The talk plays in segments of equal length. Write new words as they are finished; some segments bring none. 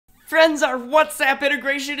Friends, our WhatsApp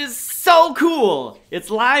integration is so cool! It's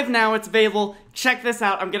live now, it's available. Check this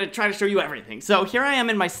out, I'm gonna try to show you everything. So here I am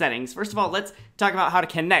in my settings. First of all, let's talk about how to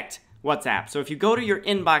connect WhatsApp. So if you go to your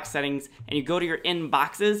inbox settings and you go to your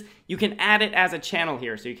inboxes, you can add it as a channel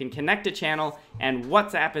here. So you can connect a channel, and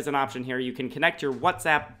WhatsApp is an option here. You can connect your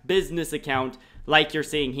WhatsApp business account like you're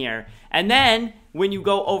seeing here. And then when you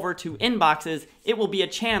go over to inboxes, it will be a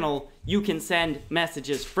channel you can send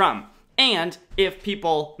messages from. And if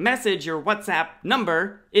people message your WhatsApp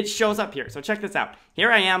number, it shows up here. So check this out.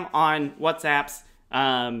 Here I am on WhatsApp's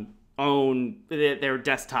their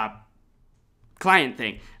desktop client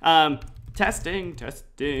thing.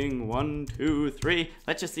 Testing, 1, 2, 3.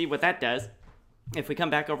 Let's just see what that does. If we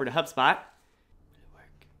come back over to HubSpot,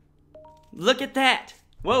 look at that.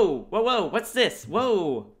 Whoa, what's this?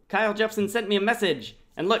 Whoa, Kyle Jepson sent me a message.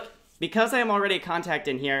 And look, because I am already a contact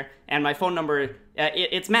in here and my phone number,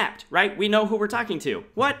 it's mapped, right? We know who we're talking to.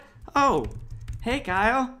 What? Oh, hey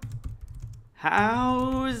Kyle.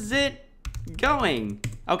 How's it going?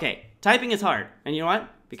 Okay, typing is hard. And you know what?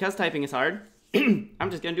 Because typing is hard, I'm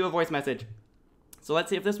just gonna do a voice message. So let's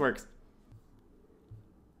see if this works.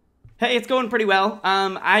 Hey, it's going pretty well.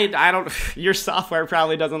 I don't, your software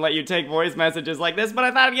probably doesn't let you take voice messages like this, but I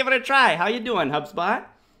thought I'd give it a try. How you doing, HubSpot?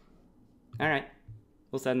 All right,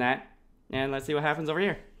 we'll send that. And let's see what happens over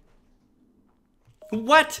here.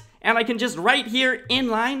 What? And I can just right here in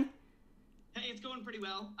line? Hey, it's going pretty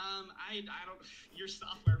well. I don't, your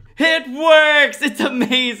software. It works! It's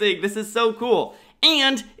amazing! This is so cool.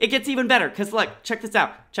 And it gets even better, because look, check this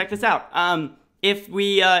out. Check this out. If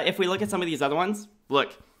we look at some of these other ones,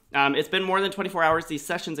 look, it's been more than 24 hours. These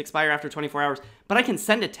sessions expire after 24 hours, but I can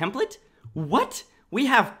send a template? What? We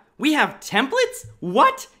have templates?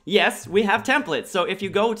 What? Yes, we have templates. So if you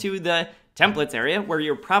go to the templates area, where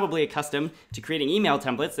you're probably accustomed to creating email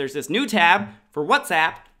templates, there's this new tab for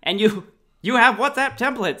WhatsApp, and you have WhatsApp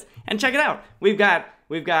templates. And check it out. We've got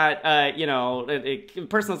you know,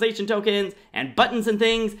 personalization tokens and buttons and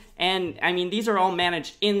things. And I mean, these are all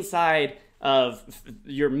managed inside of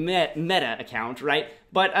your Meta account, right?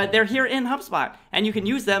 But they're here in HubSpot, and you can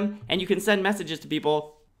use them, and you can send messages to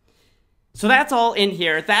people. So that's all in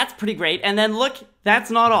here. That's pretty great. And then look, that's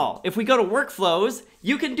not all. If we go to workflows,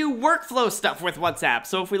 you can do workflow stuff with WhatsApp.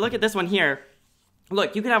 So if we look at this one here,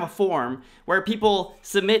 look, you can have a form where people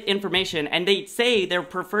submit information and they say their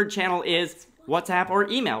preferred channel is WhatsApp or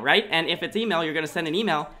email, right? And if it's email, you're going to send an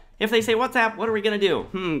email. If they say WhatsApp, what are we going to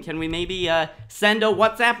do? Can we maybe send a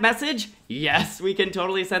WhatsApp message? Yes, we can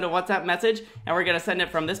totally send a WhatsApp message. And we're going to send it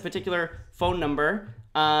from this particular phone number.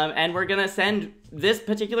 And we're going to send this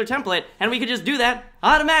particular template. And we can just do that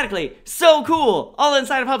automatically. So cool. All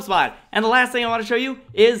inside of HubSpot. And the last thing I want to show you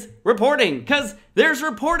is reporting. Because there's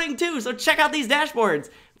reporting too. So check out these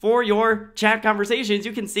dashboards. For your chat conversations,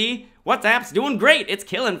 you can see WhatsApp's doing great. It's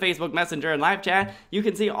killing Facebook Messenger and live chat. You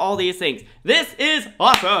can see all these things. This is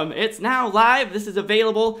awesome. It's now live. This is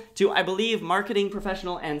available to, I believe, Marketing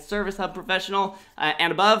Professional and Service Hub Professional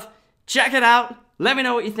and above. Check it out. Let me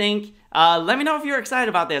know what you think. Let me know if you're excited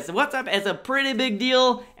about this. WhatsApp is a pretty big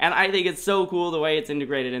deal, and I think it's so cool the way it's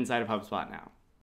integrated inside of HubSpot now.